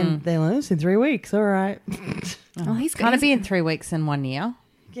 9th. And they're like, it's in 3 weeks, all right. He's Can't it be in 3 weeks and 1 year?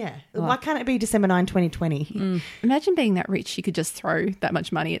 Yeah. Why can't it be December 9, 2020? Imagine being that rich. You could just throw that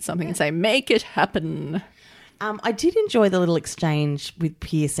much money at something and say, make it happen. I did enjoy the little exchange with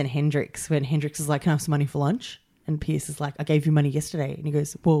Pierce and Hendrix when Hendrix is like, can I have some money for lunch? And Pierce is like, I gave you money yesterday. And he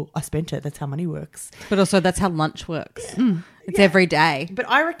goes, well, I spent it. That's how money works. But also that's how lunch works. It's every day. But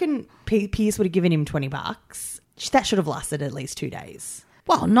I reckon Pierce would have given him $20. That should have lasted at least 2 days.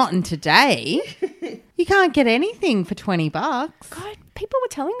 Well, not in today. You can't get anything for $20. God, people were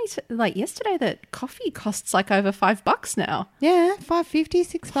telling me yesterday that coffee costs like over $5 now. Yeah,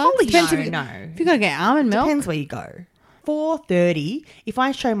 $5.50, $6. Holy Depends shit. if you got to get almond milk. Depends where you go. $4.30. If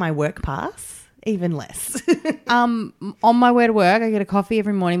I show my work pass, even less. On my way to work, I get a coffee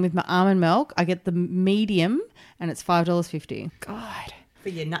every morning with my almond milk. I get the medium, and it's $5.50 God. For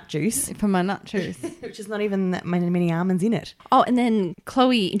your nut juice. for my nut juice. Which is not even that many almonds in it. Oh, and then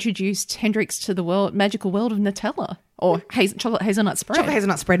Chloe introduced Hendrix to the magical world of Nutella or chocolate hazelnut spread. Chocolate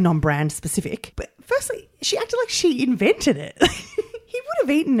hazelnut spread, non-brand specific. But firstly, she acted like she invented it. He would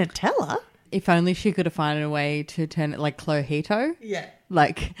have eaten Nutella. If only she could have found a way to turn it like Clojito. Yeah.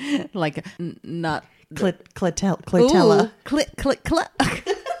 Like nut. Clotella. Ooh, clit.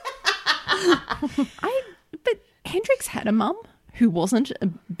 But Hendrix had a mum who wasn't a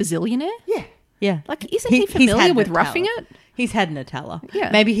bazillionaire. Yeah. Yeah. Like, isn't he familiar with roughing it? He's had Nutella. Yeah.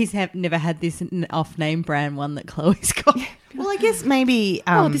 Maybe he's never had this off-name brand one that Chloe's got. Well, I guess maybe...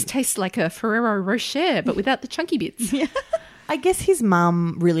 this tastes like a Ferrero Rocher, but without the chunky bits. Yeah. I guess his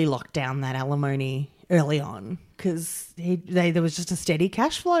mum really locked down that alimony early on because there was just a steady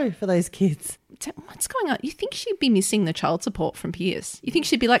cash flow for those kids. What's going on? You think she'd be missing the child support from Pierce? You think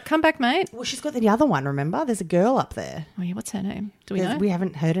she'd be like, come back, mate? Well, she's got the other one, remember? There's a girl up there. Oh, yeah, what's her name? Do we know? We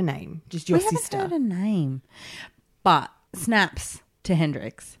haven't heard her name, just your sister. We haven't heard her name. But snaps to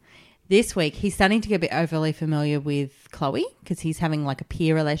Hendrix. This week, he's starting to get a bit overly familiar with Chloe because he's having like a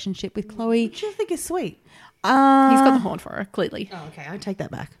peer relationship with Chloe. Which I think is sweet. He's got the horn for her, clearly. Oh, okay, I take that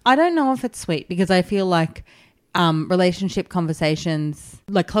back. I don't know if it's sweet because I feel like relationship conversations,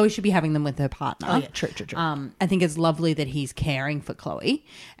 like Chloe should be having them with her partner. Oh, yeah, true. I think it's lovely that he's caring for Chloe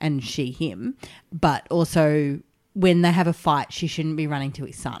and she him, but also when they have a fight, she shouldn't be running to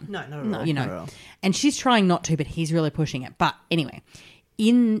his son. No, not at all. You Not know, at all. and she's trying not to, but he's really pushing it. But anyway,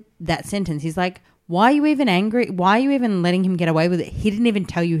 in that sentence, he's like, why are you even angry? Why are you even letting him get away with it? He didn't even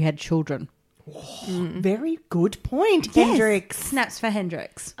tell you he had children. Very good point, Yes. Hendrix. Snaps for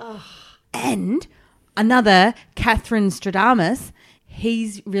Hendrix. And another, Catherine Stradamus,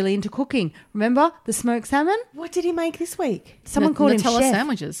 he's really into cooking. Remember the smoked salmon? What did he make this week? Someone called him Nutella chef.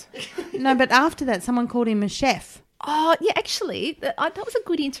 sandwiches. No, but after that, someone called him a chef. Oh, yeah, actually, that was a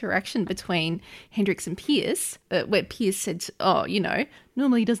good interaction between Hendrix and Pierce, where Pierce said,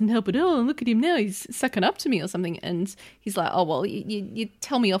 normally he doesn't help at all, and look at him now, he's sucking up to me or something. And he's like, oh, well, you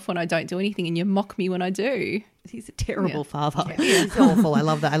tell me off when I don't do anything and you mock me when I do. He's a terrible father. Yeah, it's awful. I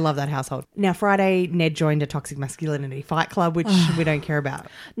love that. I love that household. Now, Friday, Ned joined a toxic masculinity fight club, which we don't care about.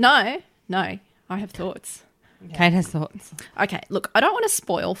 No, I have thoughts. Kate has thoughts. Okay, look, I don't want to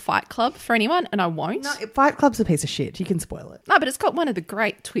spoil Fight Club for anyone, and I won't. No, Fight Club's a piece of shit. You can spoil it. No, but it's got one of the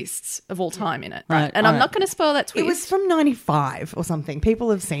great twists of all time in it. Right, And I'm alright. not going to spoil that twist. It was from 95 or something.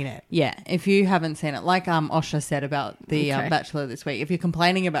 People have seen it. Yeah, if you haven't seen it, like Osha said about the Okay. Bachelor this week, if you're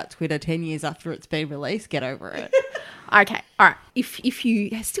complaining about Twitter 10 years after it's been released, get over it. Okay, all right. If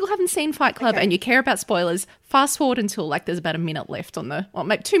you still haven't seen Fight Club and you care about spoilers, fast forward until there's about a minute left on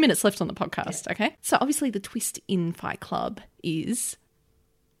maybe 2 minutes left on the podcast, okay? So obviously the twist in Fight Club is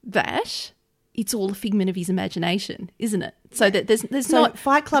that it's all a figment of his imagination, isn't it? So that there's So not...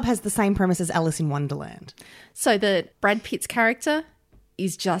 Fight Club has the same premise as Alice in Wonderland. So that Brad Pitt's character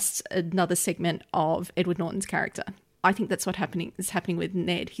is just another segment of Edward Norton's character. I think that's what is happening with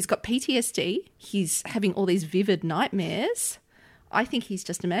Ned. He's got PTSD. He's having all these vivid nightmares. I think he's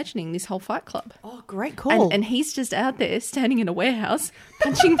just imagining this whole Fight Club. Oh, great call. And he's just out there standing in a warehouse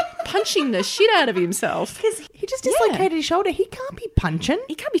punching the shit out of himself. Because he just dislocated his shoulder. He can't be punching.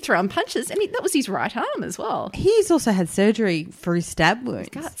 He can't be throwing punches. I mean, that was his right arm as well. He's also had surgery for his stab wounds.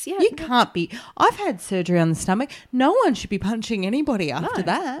 Guts, yeah. You can't be. I've had surgery on the stomach. No one should be punching anybody after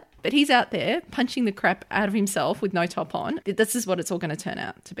that. But he's out there punching the crap out of himself with no top on. This is what it's all going to turn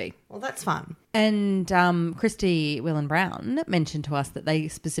out to be. Well, that's fun. And Christy Willen Brown mentioned to us that they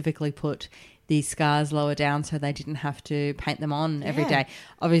specifically put these scars lower down so they didn't have to paint them on every day.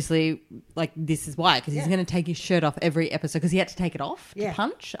 Obviously, this is why, because he's going to take his shirt off every episode because he had to take it off to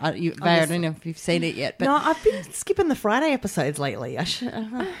punch. I don't know if you've seen it yet. But No, I've been skipping the Friday episodes lately.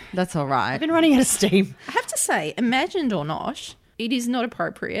 that's all right. I've been running out of steam. I have to say, imagined or not, it is not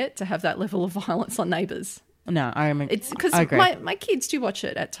appropriate to have that level of violence on Neighbours. No, I agree. It's because my kids do watch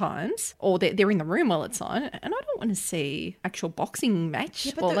it at times, or they're in the room while it's on, and I don't want to see actual boxing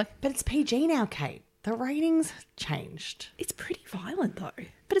match. But it's PG now, Kate. The ratings changed. It's pretty violent though,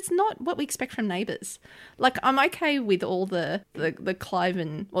 but it's not what we expect from Neighbours. Like, I'm okay with all the Clive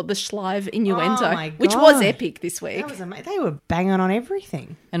and the Schleive innuendo, Oh my which was God. epic this week. That was they were banging on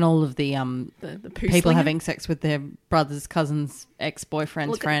everything. And all of the poo people slinger. having sex with their brother's cousin's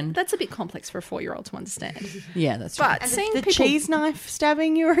ex-boyfriend's Look, friend. that's a bit complex for a 4-year-old to understand. Yeah, that's true. But seeing The people, cheese knife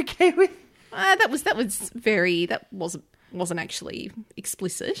stabbing you were okay with? that wasn't actually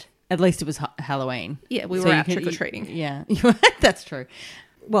explicit. At least it was Halloween. Yeah, we So were you out can- trick-or-treating. Yeah, that's true.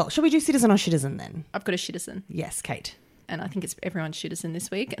 Well, shall we do citizen or citizen then? I've got a citizen, Yes, Kate. and I think it's everyone's citizen this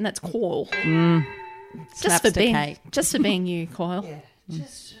week, and that's Coil. Snaps to Kate. Just for being you, Coil.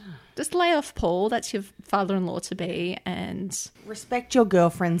 Just lay off Paul. That's your father-in-law to be, and Respect your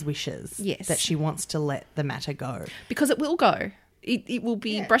girlfriend's wishes. Yes. That she wants to let the matter go. because it will go. It will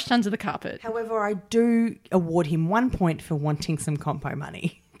be brushed under the carpet. However, I do award him 1 point for wanting some compo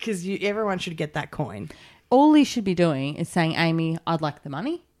money because everyone should get that coin. All he should be doing is saying, Amy, I'd like the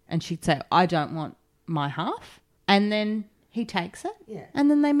money. And she'd say, I don't want my half. And then he takes it. Yeah. And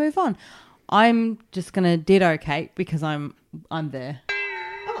then they move on. I'm just going to ditto Kate because I'm there.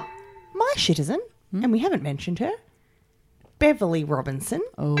 My citizen, and we haven't mentioned her, Beverly Robinson.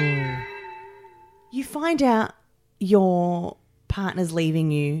 Oh. You find out your partner's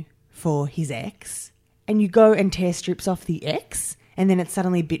leaving you for his ex, and you go and tear strips off the ex, and then it's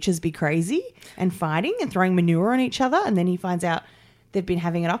suddenly bitches be crazy and fighting and throwing manure on each other, and then he finds out they've been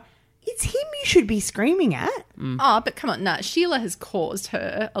having it up. It's him you should be screaming at. Oh, but come on, nah. Sheila has caused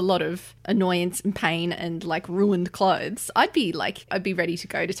her a lot of annoyance and pain and like ruined clothes. I'd be ready to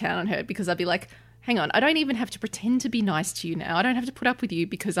go to town on her because I'd be like, hang on, I don't even have to pretend to be nice to you now. I don't have to put up with you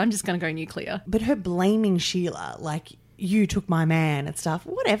because I'm just going to go nuclear. But her blaming Sheila, like, you took my man and stuff,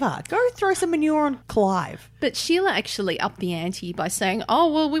 whatever. Go throw some manure on Clive. But Sheila actually upped the ante by saying,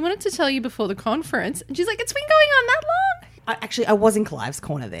 oh, well, we wanted to tell you before the conference. And she's like, it's been going on that long? I was in Clive's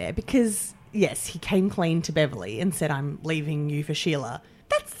corner there because, yes, he came clean to Beverly and said, I'm leaving you for Sheila.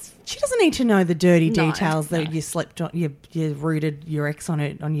 She doesn't need to know the dirty details that you slept on, you rooted your ex on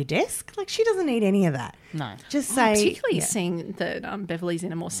your desk. Like, she doesn't need any of that. No. Just say... Particularly seeing that Beverly's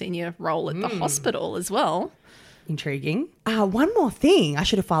in a more senior role at the hospital as well. Intriguing. One more thing, I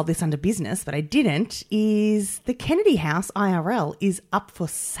should have filed this under business, but I didn't, is the Kennedy House IRL is up for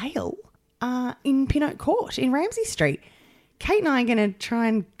sale in Pinnock Court in Ramsay Street. Kate and I are going to try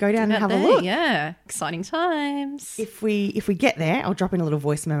and go down and have a look. Yeah, exciting times. If we get there, I'll drop in a little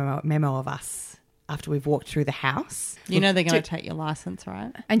voice memo of us after we've walked through the house. You know they're going to take your license,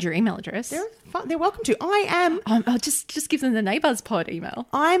 right? And your email address. They're welcome to. I'll just give them the Neighbours Pod email.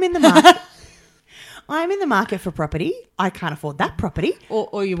 I'm in the market. I'm in the market for property. I can't afford that property.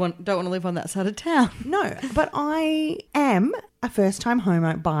 Or you don't want to live on that side of town. No, but I am a first-time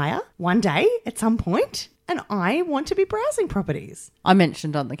home buyer one day at some point, and I want to be browsing properties. I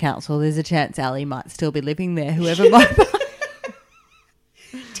mentioned on the council there's a chance Ali might still be living there, whoever might buy.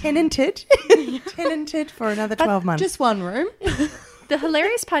 Tenanted for another 12 months. Just one room. The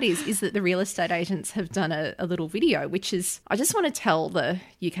hilarious part is that the real estate agents have done a little video, which is, I just want to tell the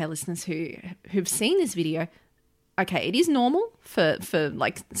UK listeners who've seen this video, okay, it is normal for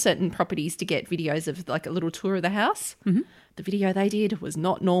like certain properties to get videos of like a little tour of the house. Mm-hmm. The video they did was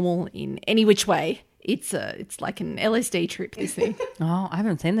not normal in any which way. It's like an LSD trip, this thing. Oh, I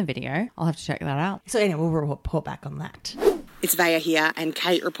haven't seen the video. I'll have to check that out. So anyway, we'll report back on that. It's Vaya here and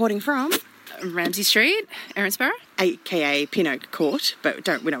Kate reporting from Ramsay Street, Erinsborough. aka Pinnock Court, but we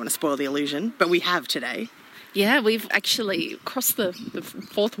don't want to spoil the illusion, but we have today. Yeah, we've actually crossed the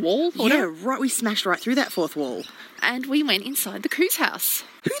fourth wall. Yeah, right, we smashed right through that fourth wall. And we went inside the Coos house.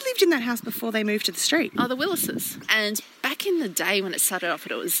 Who lived in that house before they moved to the street? Oh, the Willises. And back in the day when it started off,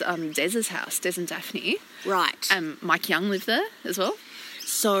 it was Des's house, Des and Daphne. Right. Mike Young lived there as well.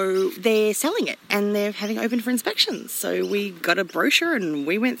 So they're selling it and they're having it open for inspections. So we got a brochure and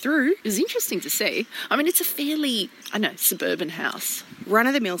we went through. It was interesting to see. I mean, it's a fairly, suburban house.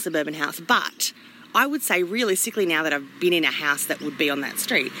 Run-of-the-mill suburban house, but I would say realistically, now that I've been in a house that would be on that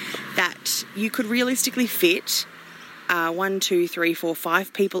street, that you could realistically fit 1, 2, 3, 4,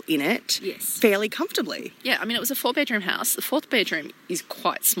 5 people in it. Yes. Fairly comfortably. Yeah, I mean, it was a 4-bedroom house. The 4th bedroom is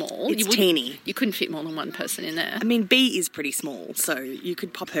quite small. It's teeny. You couldn't fit more than one person in there. I mean, B is pretty small, so you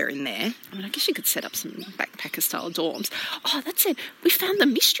could pop her in there. I mean, I guess you could set up some backpacker-style dorms. Oh, that's it. We found the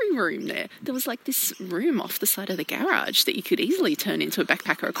mystery room there. There was like this room off the side of the garage that you could easily turn into a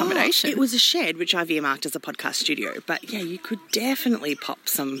backpacker accommodation. It was a shed, which I've earmarked as a podcast studio. But yeah, you could definitely pop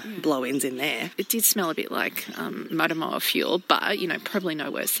some blow-ins in there. It did smell a bit like motor lawnmower fuel, but, you know, probably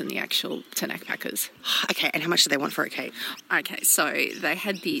no worse than the actual Tenac Packers. Okay, and how much do they want for it, Kate? Okay, so they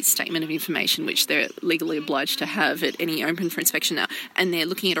had the statement of information, which they're legally obliged to have at any open for inspection now, and they're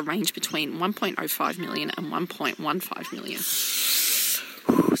looking at a range between 1.05 million and 1.15 million.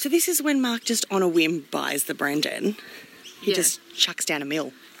 So this is when Mark just on a whim buys the Brendan. He just chucks down $1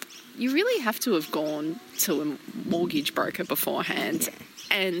 million. You really have to have gone to a mortgage broker beforehand,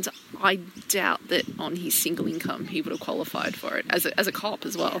 and I doubt that on his single income he would have qualified for it as a cop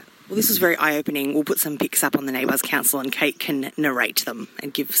as well. Well, this was very eye-opening. We'll put some pics up on the Neighbours Council and Kate can narrate them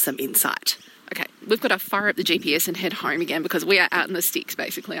and give some insight. Okay, we've got to fire up the GPS and head home again because we are out in the sticks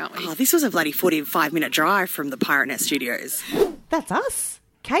basically, aren't we? Oh, this was a bloody 45-minute drive from the Pirate Nest Studios. That's us.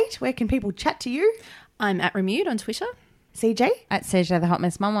 Kate, where can people chat to you? I'm at Remude on Twitter. CJ? At Sergio the Hot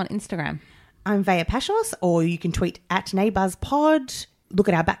Mess Mum on Instagram. I'm Vea Pashos, or you can tweet at NeighboursPod. Look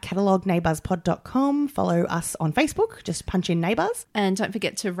at our back catalogue, neighbourspod.com. Follow us on Facebook. Just punch in Neighbours. And don't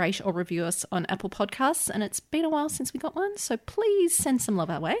forget to rate or review us on Apple Podcasts. And it's been a while since we got one, so please send some love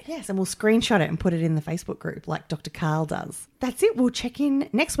our way. Yes, and we'll screenshot it and put it in the Facebook group like Dr. Carl does. That's it. We'll check in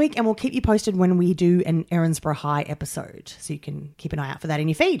next week and we'll keep you posted when we do an Erinsborough High episode. So you can keep an eye out for that in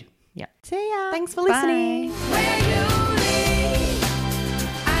your feed. Yep. See ya. Thanks for Bye. listening.